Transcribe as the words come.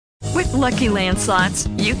With Lucky Land Slots,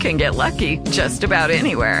 you can get lucky just about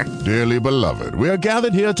anywhere. Dearly beloved, we are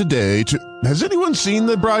gathered here today to... Has anyone seen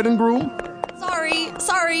the bride and groom?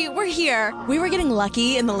 Sorry, we're here. We were getting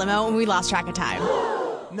lucky in the limo and we lost track of time.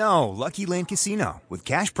 No, Lucky Land Casino, with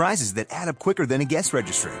cash prizes that add up quicker than a guest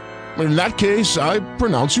registry. In that case, I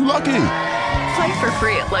pronounce you lucky. Play for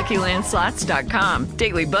free at LuckyLandSlots.com.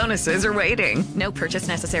 Daily bonuses are waiting. No purchase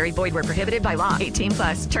necessary. Void where prohibited by law.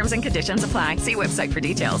 18+. Terms and conditions apply. See website for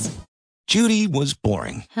details. Judy was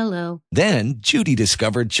boring. Hello. Then Judy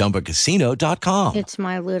discovered ChumbaCasino.com. It's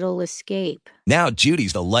my little escape. Now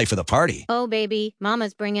Judy's the life of the party. Oh, baby,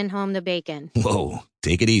 mama's bringing home the bacon. Whoa,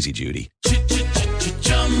 take it easy, Judy.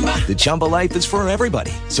 The Chumba life is for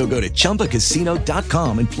everybody. So go to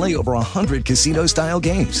ChumbaCasino.com and play over 100 casino-style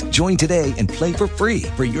games. Join today and play for free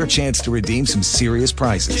for your chance to redeem some serious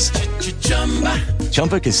prizes.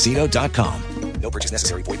 ChumbaCasino.com. No purchase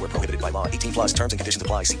necessary. Void where prohibited by law. 18+. Terms and conditions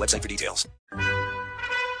apply. See website for details.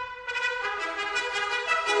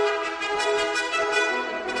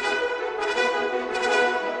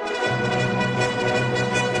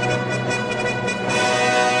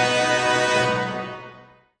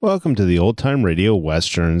 Welcome to the Old Time Radio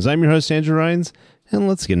Westerns. I'm your host, Andrew Rhines, and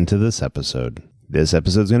let's get into this episode. This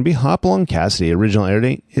episode is going to be Hopalong Cassidy. Original air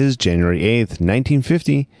date is January 8th,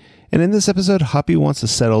 1950. And in this episode, Hoppy wants to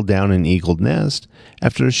settle down in Eagle Nest.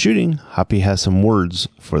 After a shooting, Hoppy has some words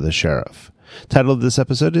for the sheriff. Title of this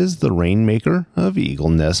episode is The Rainmaker of Eagle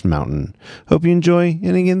Nest Mountain. Hope you enjoy,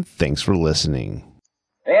 and again, thanks for listening.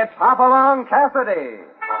 It's Hopalong Cassidy.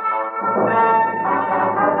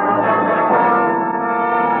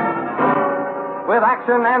 With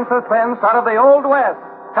action and suspense out of the Old West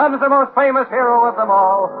comes the most famous hero of them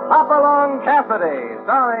all, Hopalong Cassidy,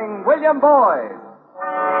 starring William Boyd.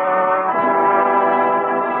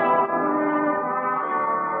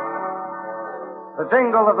 The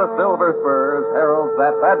jingle of the silver spurs heralds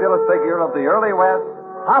that fabulous figure of the early West,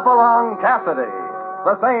 Hopalong Cassidy.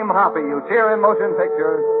 The same Hoppy you cheer in motion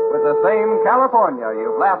pictures with the same California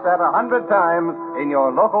you've laughed at 100 times in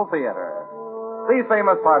your local theater. These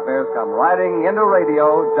famous partners come riding into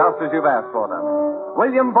radio just as you've asked for them.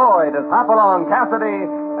 William Boyd as Hopalong Cassidy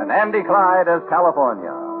and Andy Clyde as California.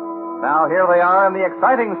 Now here they are in the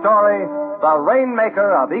exciting story, The Rainmaker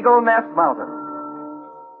of Eagle Nest Mountain.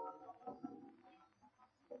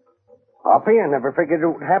 Hoppy, I never figured it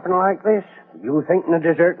would happen like this. You thinking of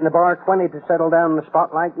deserting the bar 20 to settle down in the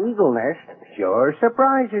spot like Eagle Nest sure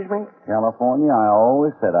surprises me. California, I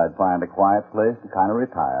always said I'd find a quiet place to kind of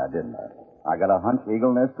retire, didn't I? I got a hunch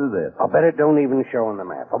Eagle Nest is it. I'll bet it don't even show on the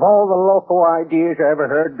map. Of all the local ideas I ever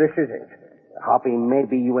heard, this is it. Hoppy,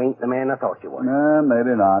 maybe you ain't the man I thought you were. Nah,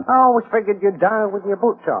 maybe not. I always figured you'd die with your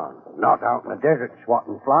boots on. Not out in the desert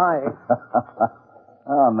swatting flies.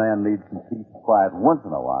 A man needs some peace and quiet once in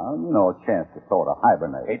a while. You know, a chance to sort of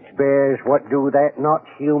hibernate. It's bears what do that, not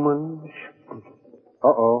humans.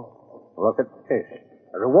 Uh-oh. Look at this.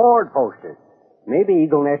 A reward poster. Maybe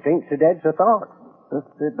Eagle Nest ain't so dead so thought. $50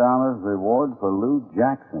 reward for Lou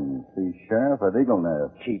Jackson, the sheriff at Eagle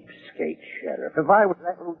Nest. Cheapskate sheriff. If I was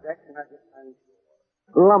that Lou Jackson, I'd get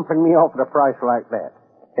lumping me off at a price like that.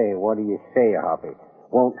 Hey, what do you say, Hoppy?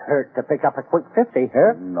 Won't hurt to pick up a quick 50,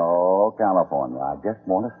 huh? No, California. I just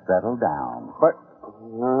want to settle down. What?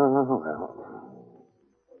 Well.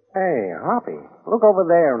 Hey, Hoppy, look over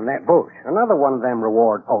there in that bush. Another one of them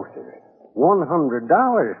reward posters. $100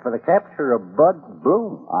 for the capture of Bud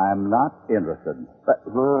Bloom. I'm not interested. But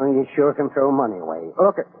you sure can throw money away.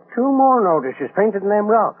 Look at 2 more notices painted in them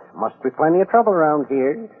rocks. Must be plenty of trouble around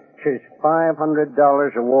here. Says $500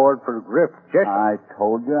 award for Griff. I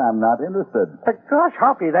told you I'm not interested. But gosh,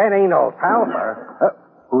 Hoppy, that ain't all power.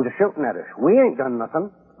 Who's shooting at us? We ain't done nothing.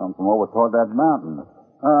 Come from over toward that mountain.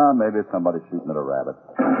 Maybe it's somebody shooting at a rabbit.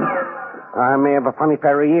 I may have a funny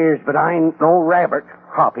pair of ears, but I ain't no rabbit.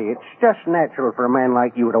 Hoppy, it's just natural for a man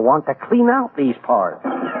like you to want to clean out these parts.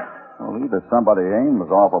 Well, either somebody aim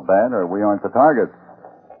was awful bad or we aren't the target.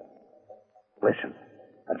 Listen.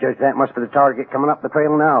 I judge that must be the target coming up the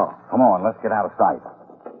trail now. Come on, let's get out of sight.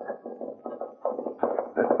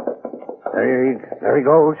 There he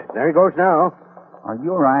goes. There he goes now. Are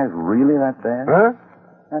your eyes really that bad? Huh?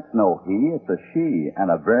 That's no he, it's a she, and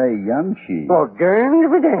a very young she. Well, darn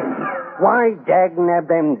with them. Why, dagnab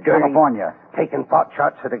them dirty... California. Taking pot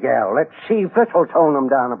shots at a gal. Let's see if this'll tone them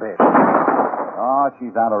down a bit. Oh,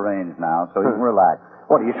 she's out of range now, so you can relax.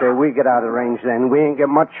 What do you say we get out of range then? We ain't got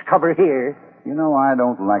much cover here. You know, I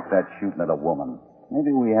don't like that shooting at a woman.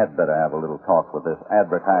 Maybe we had better have a little talk with this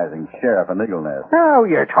advertising sheriff in Eagle Nest. Oh,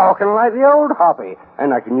 you're talking like the old Hoppy.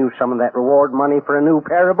 And I can use some of that reward money for a new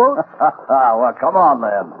pair of boots. Well, come on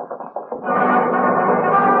then.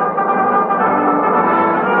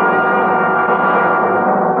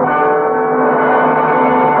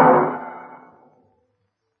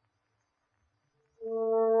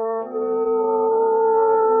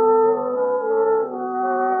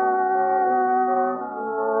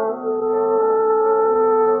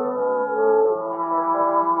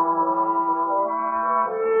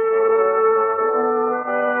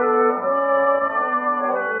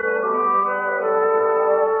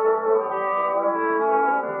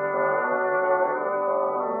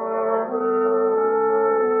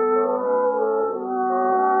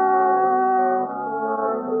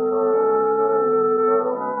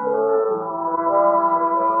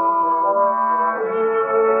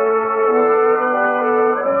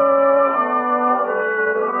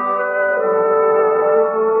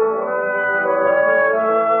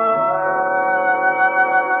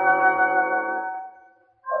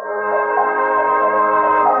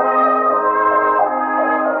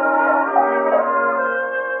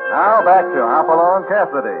 Now back to Hopalong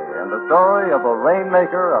Cassidy and the story of the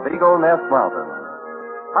Rainmaker of Eagle Nest Mountain.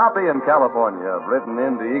 Hoppy and California have ridden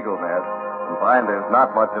into Eagle Nest and find there's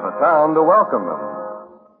not much of a town to welcome them.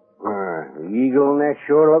 The Eagle Nest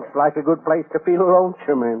sure looks like a good place to feel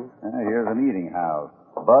lonesome in. Here's an eating house.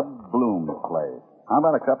 Bud Bloom's place. How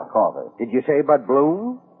about a cup of coffee? Did you say Bud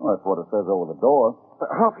Bloom? Well, that's what it says over the door.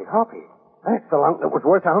 Hoppy. That's the lump that was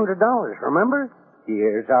worth $100, remember?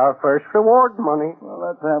 Here's our first reward money. Well,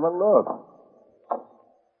 let's have a look.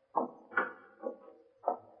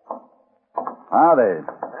 Howdy.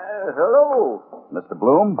 Hello. Mr.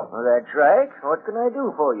 Bloom? Well, that's right. What can I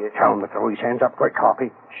do for you? Tell him to throw his hands up quick, Hoppy.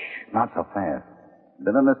 Shh, not so fast.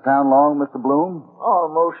 Been in this town long, Mr. Bloom?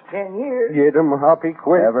 Almost 10 years. Get him, Hoppy,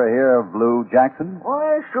 quick. Ever hear of Blue Jackson?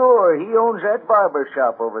 Why, sure. He owns that barber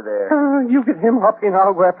shop over there. You get him, Hoppy, and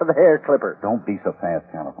I'll go after the hair clipper. Don't be so fast,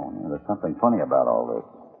 California. There's something funny about all this.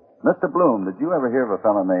 Mr. Bloom, did you ever hear of a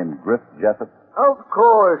fellow named Griff Jessup? Of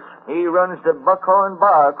course. He runs the Buckhorn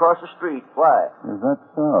Bar across the street. Why? Is that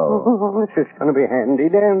so? Oh, this is going to be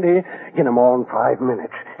handy-dandy. Get him all in 5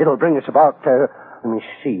 minutes. It'll bring us about, let me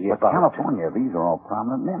see. But California, these are all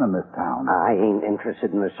prominent men in this town. I ain't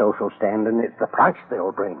interested in the social standing. It's the price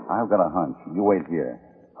they'll bring. I've got a hunch. You wait here.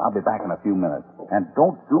 I'll be back in a few minutes. And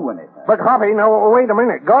don't do anything. But, Hoppy, no, wait a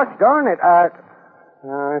minute. Gosh darn it.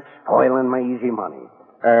 It's spoiling my easy money.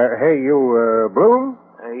 Hey, you, Bloom?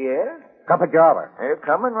 Yeah? Cup of java. They're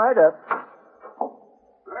coming right up.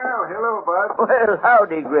 Well, hello, Bud. Well,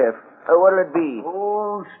 howdy, Griff. What'll it be?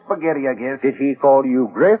 Oh, spaghetti, I guess. Did he call you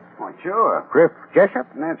Griff? Well, sure. Griff Jessup?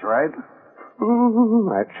 That's right.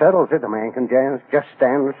 That settles it. A man can just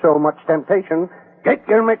stand so much temptation. Get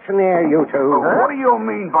your mitts in the air, you two. What do you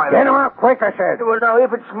mean by Get that? him up quick, I said. Well, now,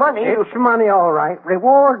 if it's money... It's money, all right.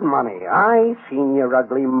 Reward money. I seen your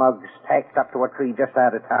ugly mugs tacked up to a tree just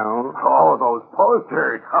out of town. Oh, those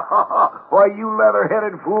posters. Why, you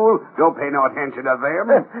leather-headed fool. Don't pay no attention to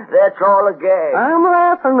them. That's all a gag. I'm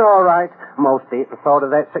laughing, all right. Most people thought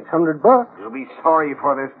of that $600. You'll be sorry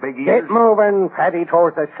for this, Big Ears. Get moving, Fatty,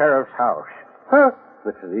 towards the sheriff's house. Huh?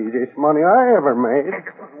 This is the easiest money I ever made.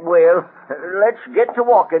 Well, let's get to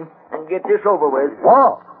walking and get this over with.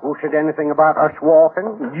 Walk? Who said anything about us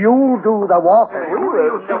walking? You do the walking. We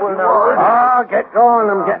will. No. Get going.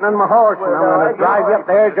 I'm getting on my horse, and I'm going to drive you up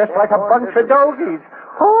there just like a bunch of dogies.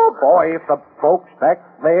 Oh, boy, if the folks back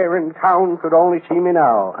there in town could only see me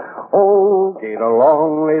now. Oh, get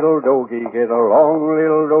along, little doggie, get along,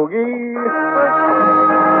 little doggie.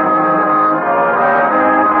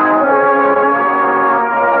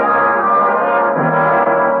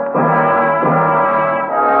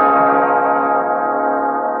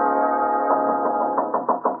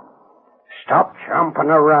 Stop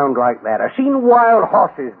chomping around like that. I've seen wild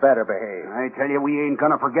horses better behave. I tell you, we ain't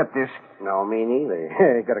gonna forget this. No, me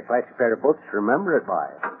neither. Got a classic pair of books to remember it by.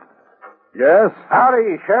 Yes?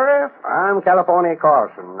 Howdy, Sheriff. I'm California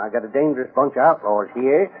Carson. I got a dangerous bunch of outlaws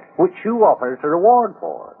here, which you offers a reward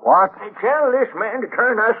for. What? Tell this man to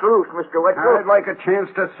turn us loose, Mr. Wetzel. I'd like a chance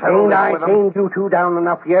to settle Ain't this I with them. chained you two down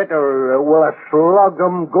enough yet, or will I slug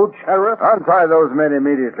 'em good, Sheriff? Untie those men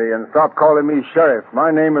immediately and stop calling me sheriff.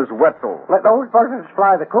 My name is Wetzel. Let those buzzards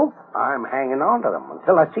fly the coop. I'm hanging on to them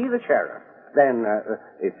until I see the sheriff. Then,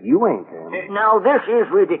 if you ain't him... Now, this is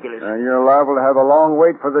ridiculous. You're liable to have a long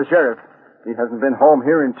wait for the sheriff. He hasn't been home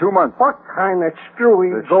here in 2 months. What kind of screwy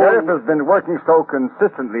The sheriff has been working so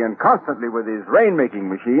consistently and constantly with his rainmaking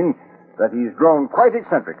machine that he's grown quite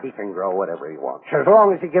eccentric. He can grow whatever he wants, as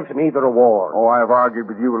long as he gives me the reward. Oh, I've argued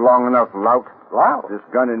with you long enough, lout. Lout? This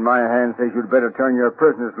gun in my hand says you'd better turn your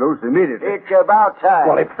prisoners loose immediately. It's about time.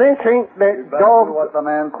 Well, if this ain't that That's dog... what the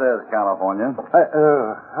man says, California.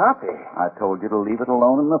 Hoppy. I told you to leave it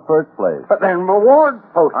alone in the first place. But then reward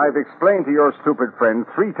post. I've explained to your stupid friend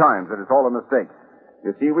 3 times that it's all a mistake.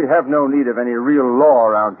 You see, we have no need of any real law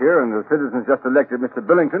around here, and the citizens just elected Mr.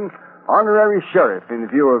 Billington honorary sheriff in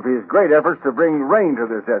view of his great efforts to bring rain to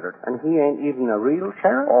this desert. And he ain't even a real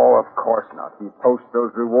sheriff? Oh, of course not. He posts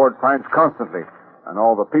those reward signs constantly, and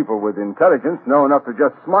all the people with intelligence know enough to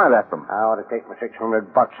just smile at them. I ought to take my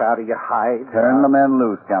 $600 out of your hide. Turn the men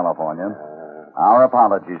loose, California. Our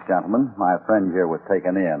apologies, gentlemen. My friend here was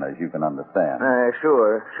taken in, as you can understand.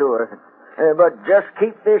 Sure. But just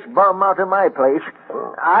keep this bum out of my place.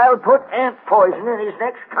 I'll put ant poison in his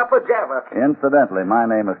next cup of java. Incidentally, my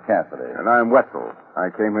name is Cassidy. And I'm Wetzel. I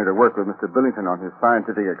came here to work with Mr. Billington on his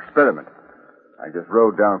scientific experiment. I just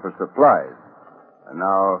rode down for supplies. And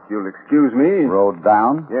now, if you'll excuse me... Rode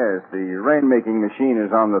down? Yes, the rainmaking machine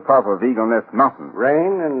is on the top of Eagle Nest Mountain.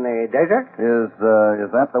 Rain in the desert? Is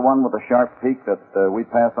that the one with the sharp peak that we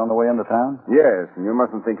passed on the way into town? Yes, and you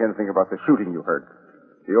mustn't think anything about the shooting you heard.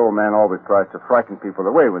 The old man always tries to frighten people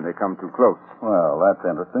away when they come too close. Well, that's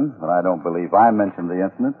interesting, but I don't believe I mentioned the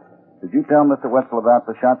incident. Did you tell Mr. Wetzel about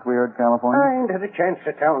the shots we heard, California? I ain't had a chance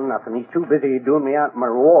to tell him nothing. He's too busy doing me out my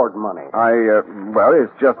reward money. Well,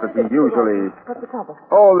 it's just that he usually... What's the trouble?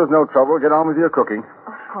 Oh, there's no trouble. Get on with your cooking.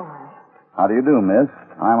 All right. How do you do, miss?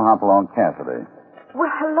 I'm Hopalong Cassidy. Well,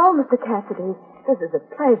 hello, Mr. Cassidy. This is a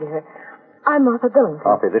pleasure. I'm Martha Billington.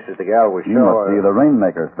 Coffee, this is the gal we You saw. must be the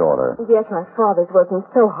Rainmaker's daughter. Yes, my father's working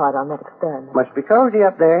so hard on that experiment. Must be cozy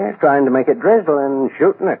up there, trying to make it drizzle and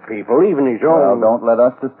shooting at people, even his Well, own. don't let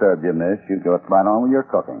us disturb you, miss. You go right on with your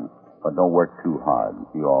cooking. But don't work too hard.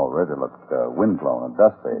 You already look windblown and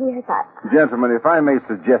dusty. Yes, Gentlemen, if I may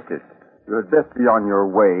suggest it, you had best be on your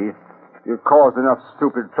way. You've caused enough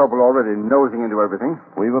stupid trouble already nosing into everything.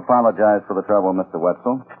 We've apologized for the trouble, Mr.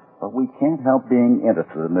 Wetzel. But we can't help being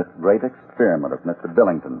interested in this great experiment of Mr.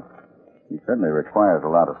 Billington. He certainly requires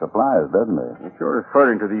a lot of supplies, doesn't he? If you're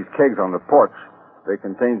referring to these kegs on the porch, they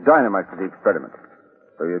contain dynamite for the experiment.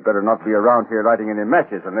 So you'd better not be around here lighting any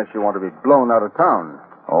matches unless you want to be blown out of town.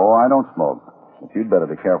 Oh, I don't smoke. But you'd better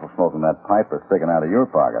be careful smoking that pipe that's sticking out of your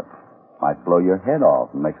pocket. Might blow your head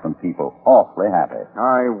off and make some people awfully happy.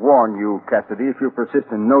 I warn you, Cassidy, if you persist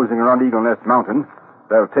in nosing around Eagle Nest Mountain,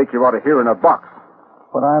 they'll take you out of here in a box.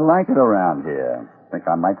 But I like it around here. Think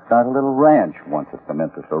I might start a little ranch once it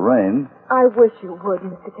commences to rain. I wish you would,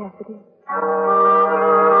 Mr. Cassidy.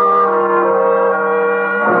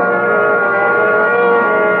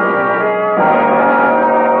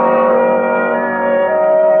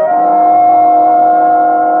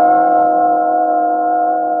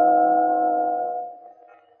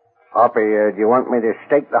 Hoppy, do you want me to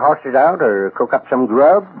stake the horses out or cook up some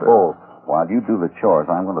grub? Both. While you do the chores,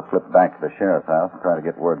 I'm going to slip back to the sheriff's house and try to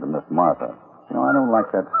get word to Miss Martha. You know, I don't like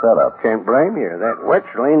that setup. Can't blame you. That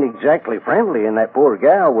Wetzel ain't exactly friendly, and that poor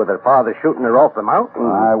gal with her father shooting her off the mountain.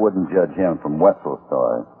 I wouldn't judge him from Wetzel's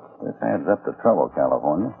story. This adds up to trouble,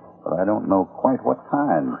 California, but I don't know quite what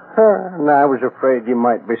kind. And I was afraid you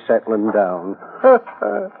might be settling down.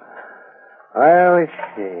 Well, let's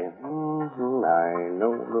see. I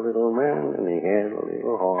know the little man, and he had a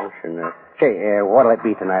little horse, and say, what'll it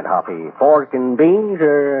be tonight, Hoppy? Pork and beans,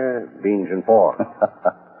 or beans and pork?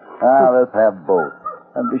 Let's have both.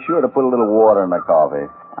 And be sure to put a little water in the coffee.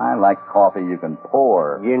 I like coffee you can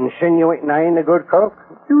pour. You insinuating I ain't a good cook?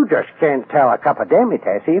 You just can't tell a cup of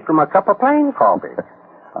demi-tassy from a cup of plain coffee.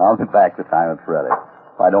 I'll be back the time it's ready.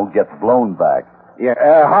 If I don't get blown back. Yeah,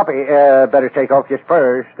 Hoppy, better take off your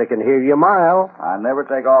spurs. They can hear you a mile. I never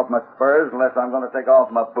take off my spurs unless I'm going to take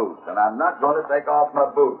off my boots. And I'm not going to take off my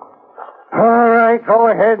boots. All right, go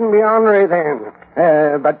ahead and be ornery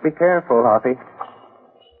then. But be careful, Hoppy.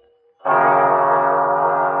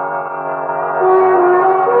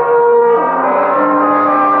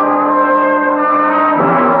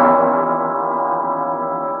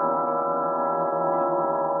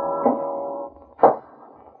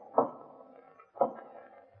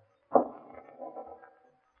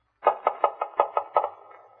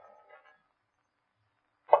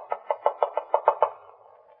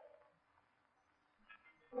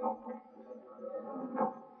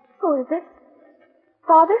 Who is it?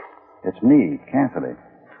 Father? It's me, Cassidy.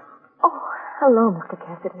 Oh, hello, Mr.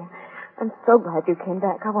 Cassidy. I'm so glad you came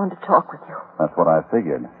back. I wanted to talk with you. That's what I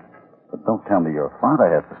figured. But don't tell me your father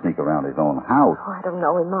has to sneak around his own house. Oh, I don't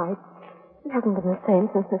know. He might. He hasn't been the same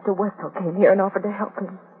since Mr. Wetzel came here and offered to help me.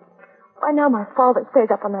 By now, my father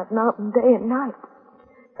stays up on that mountain day and night.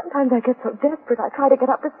 Sometimes I get so desperate, I try to get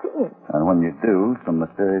up to see him. And when you do, some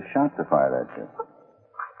mysterious shots are fired at you.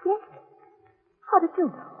 Yes? How did you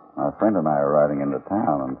know? A friend and I are riding into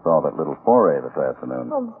town and saw that little foray this afternoon.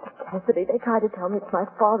 Oh, Mr. Cassidy, they tried to tell me it's my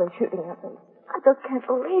father shooting at me. I just can't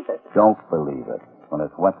believe it. Don't believe it when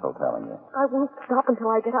it's Wetzel telling you. I won't stop until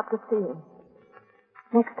I get up to see him.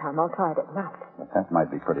 Next time I'll try it at night. But that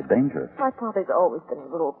might be pretty dangerous. My father's always been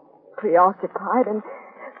a little preoccupied, and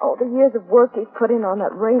all the years of work he's put in on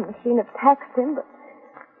that rain machine have taxed him, but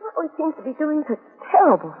now he seems to be doing such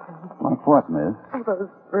terrible things. Like what, miss? All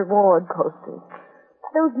those reward posters.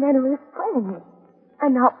 Those men are his friends.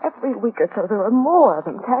 And now every week or so there are more of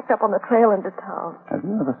them tacked up on the trail into town. Have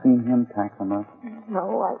you ever seen him tack them up?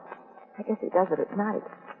 No, I guess he does it at night.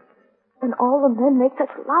 And all the men make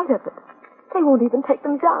such light of it. They won't even take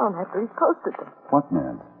them down after he's posted them. What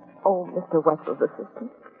men? Oh, Mr. Wetzel's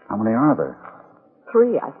assistant. How many are there?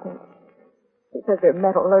 3, I think. He says they're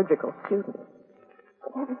metallurgical students.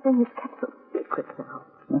 But everything is kept so secret now.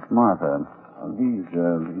 Miss Martha, these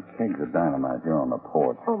kegs of dynamite here on the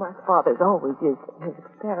porch. Oh, my father's always used it in his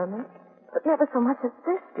experiments, but never so much as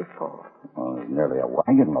this before. Well, there's nearly a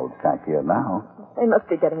wagon load stacked here now. They must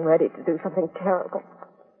be getting ready to do something terrible.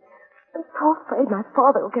 I'm so afraid my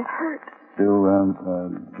father will get hurt. Do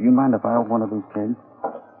you mind if I hold one of these kegs?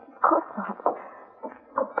 Of course not.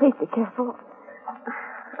 Oh, please be careful.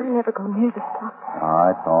 I never go near this stuff.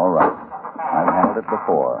 It's all right. I've handled it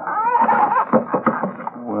before.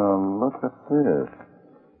 Well, look at this.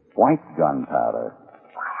 White gunpowder.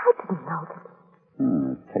 Why, I didn't know that.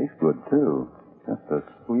 It tastes good, too. Just as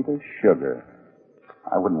sweet as sugar.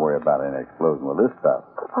 I wouldn't worry about any explosion with this stuff.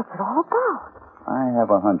 But what's it all about? I have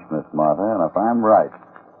a hunch, Miss Martha, and if I'm right,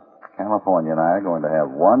 California and I are going to have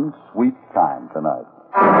one sweet time tonight.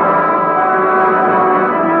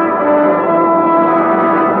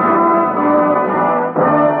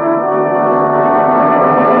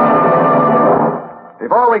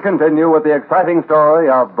 Before we continue with the exciting story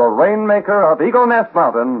of the Rainmaker of Eagle Nest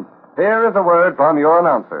Mountain, here is a word from your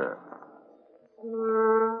announcer.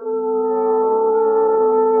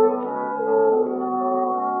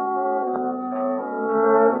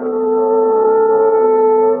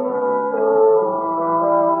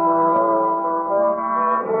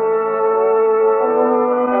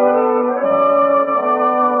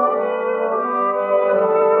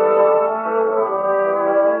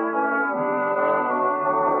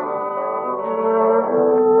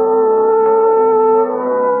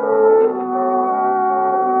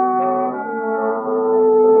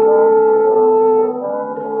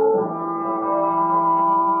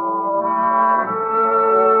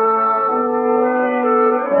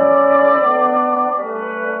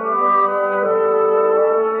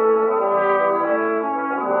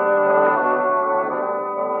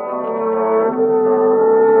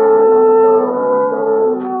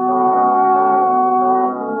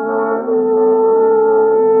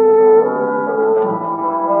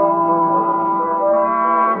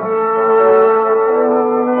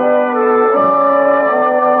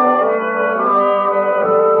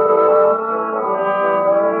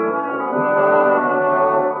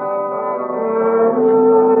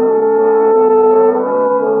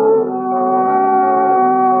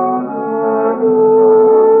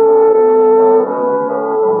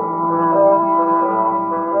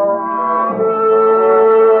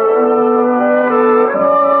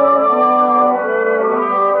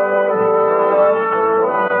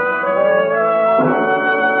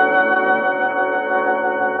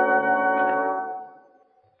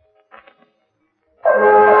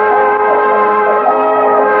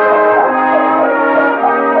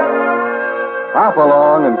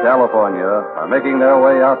 Hopalong and California are making their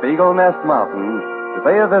way up Eagle Nest Mountain to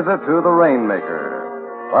pay a visit to the Rainmaker.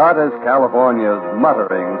 But as California's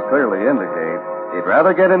mutterings clearly indicate, he'd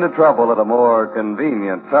rather get into trouble at a more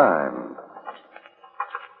convenient time.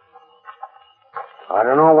 I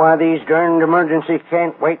don't know why these darned emergencies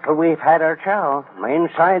can't wait till we've had our chow. My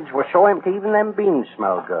insides were so empty, even them beans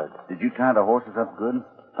smell good. Did you tie the horses up good?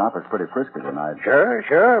 Topper's pretty frisky tonight.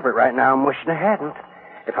 Sure, but right now I'm wishing I hadn't.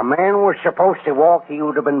 If a man was supposed to walk, he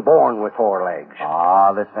would have been born with 4 legs.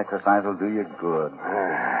 This exercise will do you good.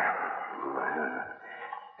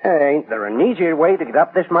 Ain't there an easier way to get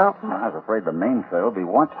up this mountain? I was afraid the mainsail will be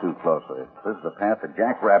watched too closely. This is the path the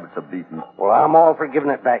jackrabbits have beaten. Well, I'm all for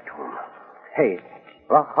giving it back to him. Hey,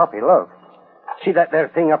 Hoppy, look. See that there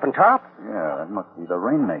thing up on top? Yeah, that must be the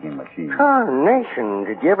rain-making machine. Carnation,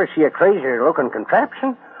 did you ever see a crazier-looking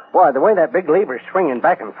contraption? Why, the way that big lever's swinging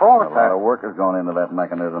back and forth. A lot of work has gone into that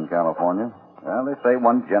mechanism, California. Well, they say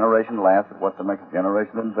one generation laughs at what the next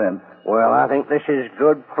generation invents. Well, I think this is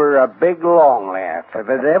good for a big long laugh. If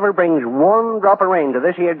it ever brings one drop of rain to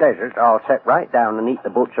this here desert, I'll sit right down and eat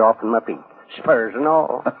the boots off in my feet. Spurs and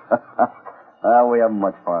all. Well, we haven't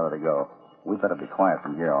much farther to go. We'd better be quiet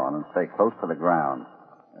from here on and stay close to the ground.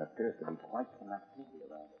 There appears to be quite some activity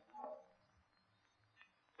around it.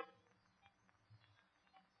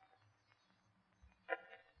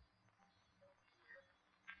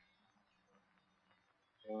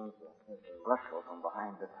 There's a rustle from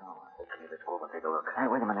behind the tower. Okay, let's go over and take a look. Hey,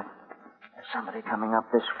 wait a minute. There's somebody coming up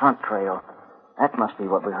this front trail. That must be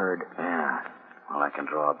what we heard. Yeah. Well, I can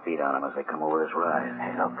draw a beat on them as they come over this rise.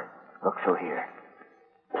 Hey, look. Look through here.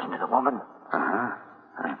 Isn't it a woman? Uh-huh.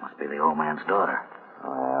 That must be the old man's daughter.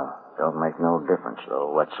 Well, don't make no difference,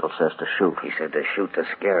 though. Wetzel says to shoot. He said to shoot to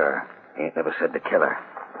scare her. He ain't never said to kill her.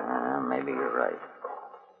 Maybe you're right.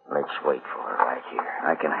 Let's wait for her right here.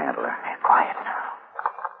 I can handle her. Hey, quiet now.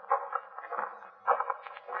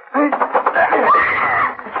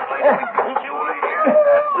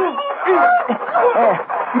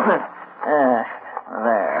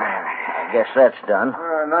 There. I guess that's done.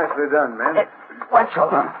 Nicely done, man. Wetzel.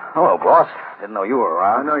 Hello, boss. Didn't know you were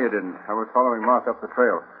around. I know you didn't. I was following Mark up the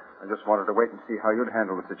trail. I just wanted to wait and see how you'd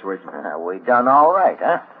handle the situation. We done all right,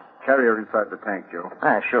 huh? Carry her inside the tank, Joe.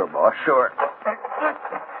 Sure, boss, sure.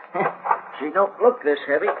 She don't look this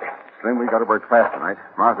heavy. Slim, we got to work fast tonight.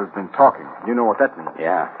 Martha's been talking. You know what that means.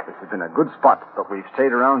 Yeah. This has been a good spot, but we've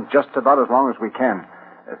stayed around just about as long as we can.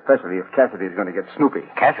 Especially if Cassidy's going to get snoopy.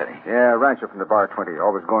 Cassidy? Yeah, rancher from the Bar 20.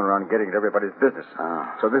 Always going around getting at everybody's business. Oh.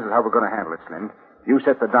 So this is how we're going to handle it, Slim. You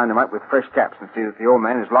set the dynamite with fresh caps and see that the old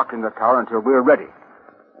man is locked in the tower until we're ready.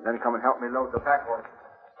 And then come and help me load the pack horse.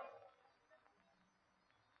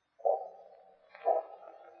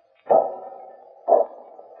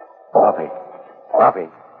 Bobby,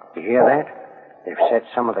 you hear that? They've set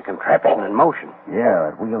some of the contraption in motion. Yeah,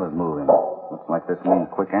 that wheel is moving. Looks like this means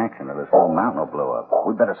quick action or this whole mountain will blow up.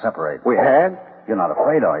 We better separate. We had? You're not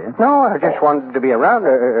afraid, are you? No, I just wanted to be around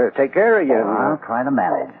to take care of you. I'll try to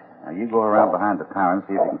manage. Now, you go around behind the tower and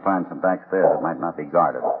see if you can find some back stairs that might not be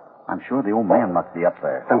guarded. I'm sure the old man must be up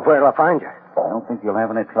there. Then where'll I find you? I don't think you'll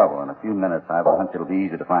have any trouble. In a few minutes, I have a hunch it'll be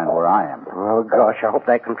easy to find where I am. Oh, gosh, I hope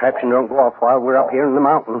that contraption don't go off while we're up here in the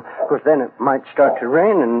mountain. Because then it might start to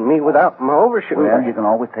rain and me without my overshoes. Well, you can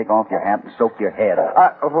always take off your hat and soak your head.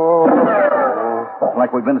 Looks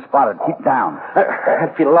like we've been spotted. Keep down.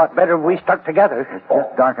 I'd feel a lot better if we stuck together. It's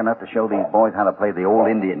just dark enough to show these boys how to play the old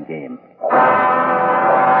Indian game.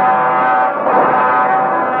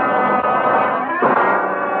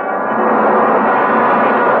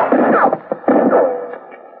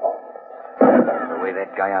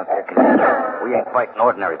 Guy out there can we ain't fighting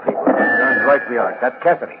ordinary people. Darn right we are. That's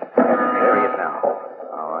Cassidy. There he is now.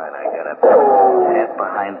 All right, I got a head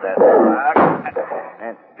behind that rock.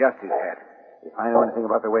 That's just his head. If I know anything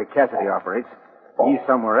about the way Cassidy operates, he's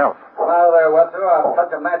somewhere else. Well, there, Wetzel. I'll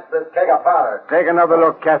touch a match to this keg of powder. Take another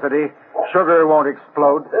look, Cassidy. Sugar won't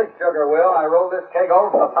explode. This sugar will. I rolled this keg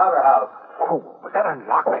over from the powder house. Oh, was that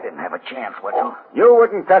unlocked? I didn't have a chance, Wetzel. You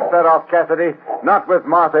wouldn't touch that off, Cassidy. Not with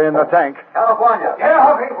Martha in the tank. California. Yeah,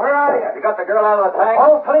 Hoppy, where are you? You got the girl out of the tank?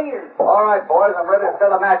 Oh, please. All right, boys. I'm ready to set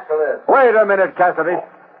a match for this. Wait a minute, Cassidy.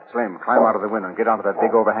 Slim, climb out of the window and get onto that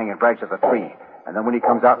big overhanging branch of the tree. And then when he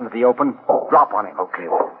comes out into the open, drop on him. Okay.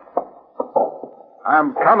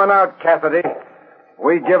 I'm coming out, Cassidy.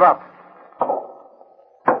 We give up.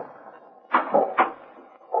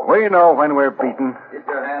 We know when we're beaten. Keep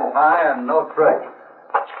your hands high and no trick.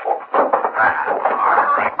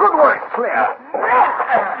 Good work, Slim.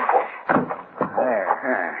 There.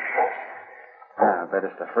 I bet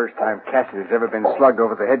it's the first time Cassidy's ever been slugged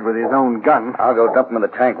over the head with his own gun. I'll go dump him in the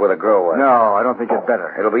tank where the girl was. No, I don't think it's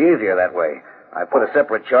better. It'll be easier that way. I put a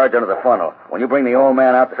separate charge under the funnel. When you bring the old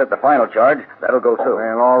man out to set the final charge, that'll go too.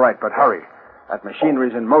 Well, all right, but hurry. That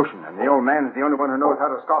machinery's in motion, and the old man's the only one who knows how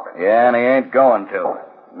to stop it. Yeah, and he ain't going to.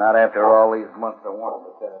 Not after all these months of wanting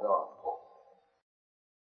to set it off.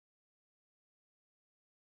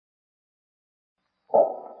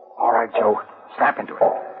 All right, Joe. Snap into it.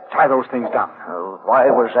 Tie those things down. Why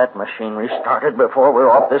was that machinery started before we're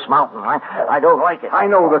off this mountain? I don't like it. I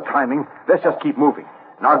know the timing. Let's just keep moving.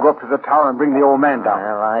 And I'll go up to the tower and bring the old man down.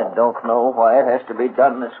 Well, I don't know why it has to be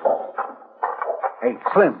done this way. Hey,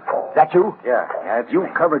 Slim, is that you? Yeah, it's You me.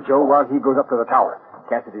 cover Joe while he goes up to the tower.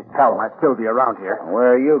 Cassidy's pal might still be around here.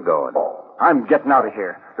 Where are you going? I'm getting out of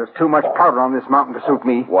here. There's too much powder on this mountain to suit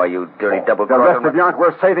me. Why, you dirty double The rest of you aren't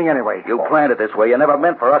worth saving anyway. You planned it this way. You never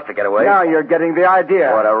meant for us to get away. Now you're getting the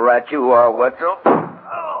idea. What a rat you are, Wetzel.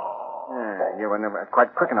 You were never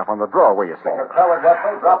quite quick enough on the draw, were you, Slim? You're covered,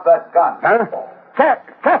 Wetzel. Drop that gun. Huh?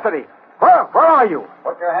 Cassidy! Where are you?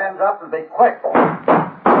 Put your hands up and be quick.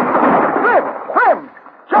 Slim!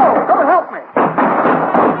 Joe, come and help me!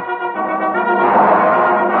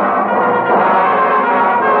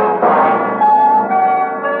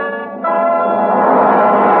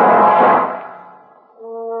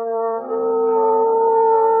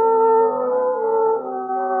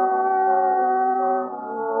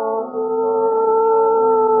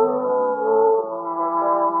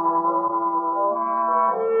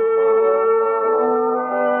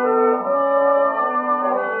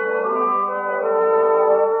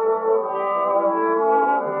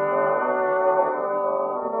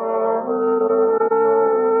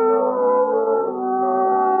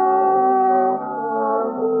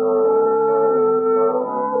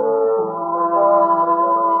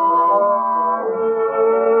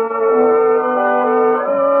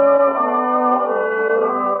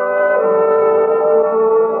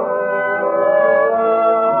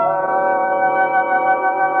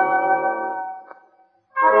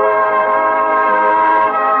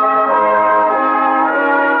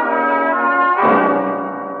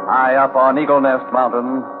 Up on Eagle Nest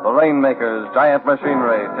Mountain, the Rainmaker's giant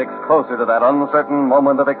machinery ticks closer to that uncertain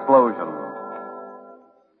moment of explosion.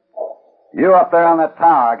 You up there on that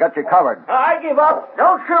tower. I got you covered. I give up.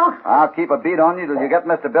 Don't shoot. I'll keep a beat on you till you get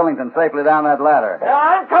Mr. Billington safely down that ladder.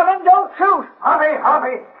 I'm coming. Don't shoot.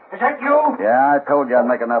 Hoppy. Is that you? Yeah, I told you I'd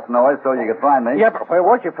make enough noise so you could find me. Yeah, but where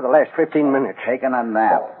was you for the last 15 minutes? Taking a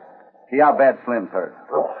nap. See how bad Slim's hurt.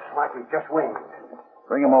 Looks like we just winged.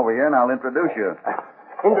 Bring him over here and I'll introduce you.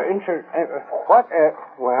 What?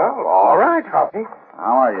 Well, all right, Hoppy.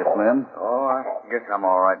 How are you, Slim? Oh, I guess I'm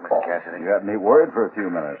all right, Mr. Cassidy. You got me worried for a few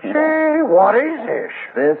minutes. Say, what is this?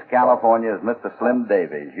 This, California, is Mr. Slim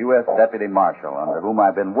Davies, U.S. Deputy Marshal, under whom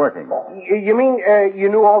I've been working. You mean you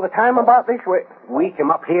knew all the time about this? We came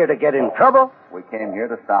up here to get in trouble? We came here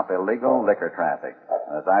to stop illegal liquor traffic.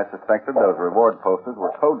 As I suspected, those reward posters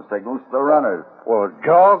were code signals to the runners. Well,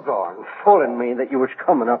 doggone, fooling me that you was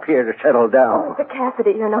coming up here to settle down. Mr.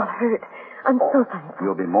 Cassidy, you're not hurt. I'm so thankful.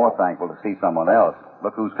 You'll be more thankful to see someone else.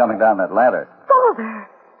 Look who's coming down that ladder. Father!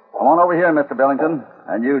 Come on over here, Mr. Billington.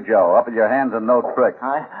 And you, Joe, up with your hands and no trick.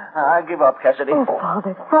 I give up, Cassidy. Oh,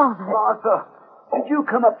 Father. Martha, did you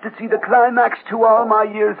come up to see the climax to all my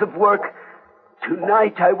years of work?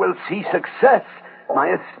 Tonight I will see success.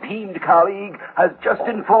 My esteemed colleague has just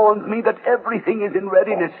informed me that everything is in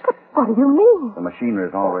readiness. What do you mean? The machinery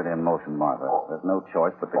is already in motion, Martha. There's no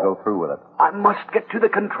choice but to go through with it. I must get to the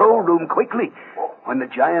control room quickly. When the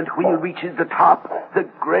giant wheel reaches the top, the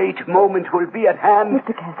great moment will be at hand.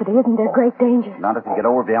 Mr. Cassidy, isn't there great danger? Not if you get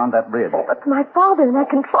over beyond that bridge. But my father in that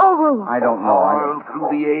control room. I don't know. All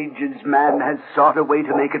through the ages, man has sought a way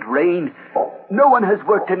to make it rain. No one has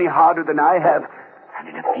worked any harder than I have. And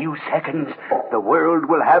in a few seconds, the world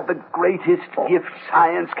will have the greatest gift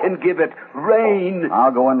science can give it. Rain.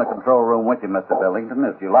 I'll go in the control room with you, Mr. Billington,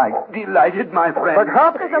 if you like. Delighted, my friend. But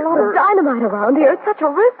Hop, there's a lot of dynamite around here. It's such a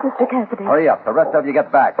risk, Mr. Cassidy. Hurry up. The rest of you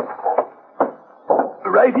get back.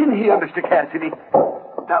 Right in here, Mr. Cassidy.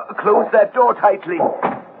 Now, close that door tightly.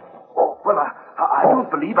 Well, I don't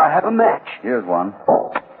believe I have a match. Here's one.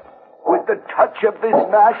 With the touch of this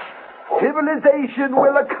match, civilization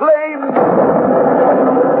will acclaim.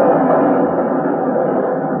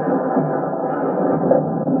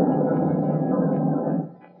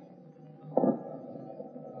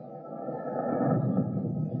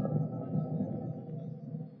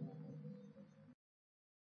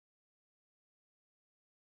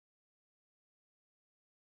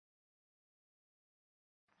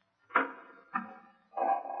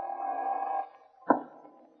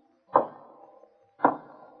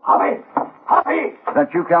 Is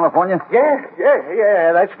that you, California?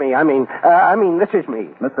 Yeah, that's me. I mean, this is me.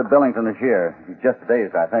 Mr. Billington is here. He's just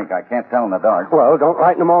dazed, I think. I can't tell in the dark. Well, don't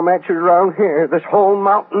light no more matches around here. This whole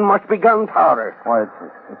mountain must be gunpowder. Why,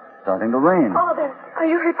 it's starting to rain. Father, are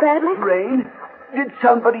you hurt badly? Rain? Did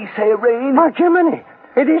somebody say rain? My Jiminy,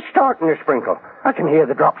 it is starting to sprinkle. I can hear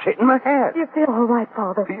the drops hitting my head. You feel all right,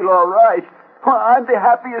 Father? Feel all right? Well, I'm the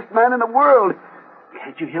happiest man in the world.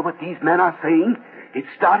 Can't you hear what these men are saying? It's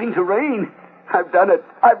starting to rain. I've done it.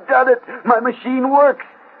 My machine works.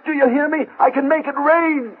 Do you hear me? I can make it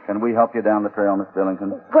rain. Can we help you down the trail, Miss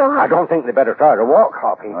Billington? Well, I don't think they better try to walk,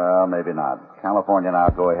 Hoppy. Well, maybe not. California and I'll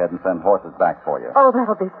go ahead and send horses back for you. Oh,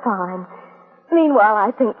 that'll be fine. Meanwhile,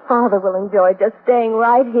 I think Father will enjoy just staying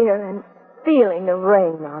right here and feeling the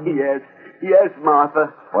rain on him. Yes,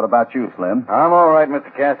 Martha. What about you, Slim? I'm all right,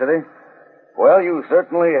 Mr. Cassidy. Well, you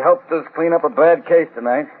certainly helped us clean up a bad case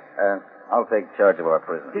tonight. I'll take charge of our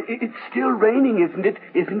prisoner. It's still raining, isn't it?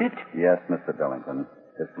 Yes, Mr. Billington.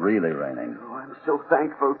 It's really raining. Oh, I'm so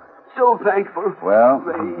thankful. So thankful. Well,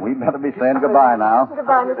 we better be saying goodbye now.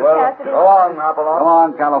 Goodbye, Mr. Cassidy. Go on, Hopalong. Come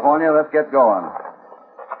on, California. Let's get going.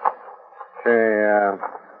 Say,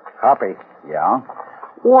 Hoppy. Yeah?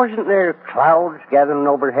 Wasn't there clouds gathering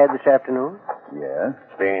overhead this afternoon? Yes.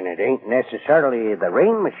 Then it ain't necessarily the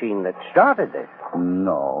rain machine that started this.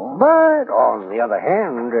 No. But, on the other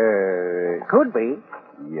hand, it could be.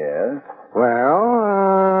 Yes.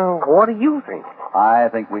 Well, what do you think? I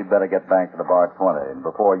think we'd better get back to the Bar 20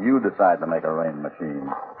 before you decide to make a rain machine.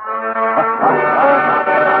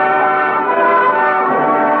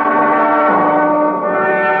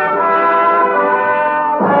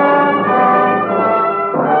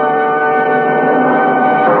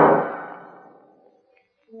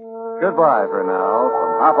 Goodbye for now from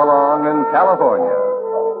Hopalong in California.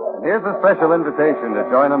 And here's a special invitation to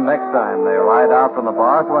join them next time they ride out from the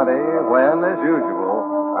Bar 20 when, as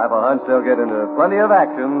usual, I have a hunch they'll get into plenty of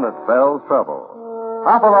action that spells trouble.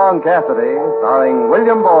 Hopalong Cassidy, starring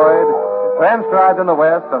William Boyd, is transcribed in the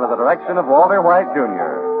West under the direction of Walter White,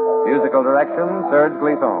 Jr. Musical direction, Serge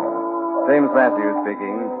Glisson. James Matthews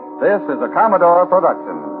speaking. This is a Commodore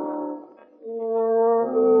production.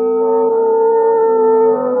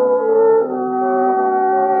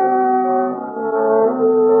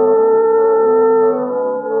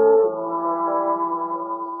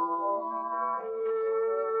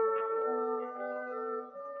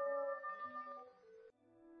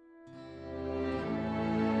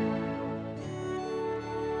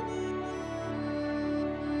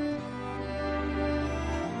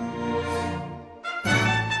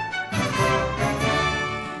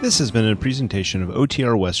 This has been a presentation of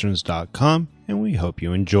OTRWesterns.com, and we hope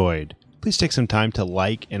you enjoyed. Please take some time to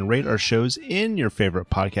like and rate our shows in your favorite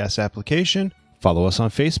podcast application. Follow us on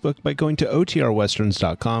Facebook by going to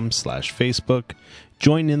OTRWesterns.com/Facebook.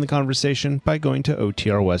 Join in the conversation by going to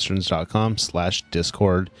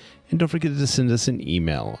OTRWesterns.com/Discord. And don't forget to send us an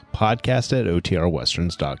email,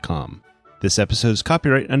 podcast@OTRWesterns.com. This episode is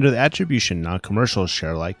copyright under the Attribution Non-Commercial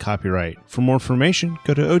Share Alike copyright. For more information,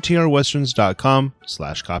 go to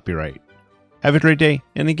OTRWesterns.com/copyright. Have a great day,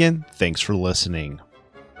 and again, thanks for listening.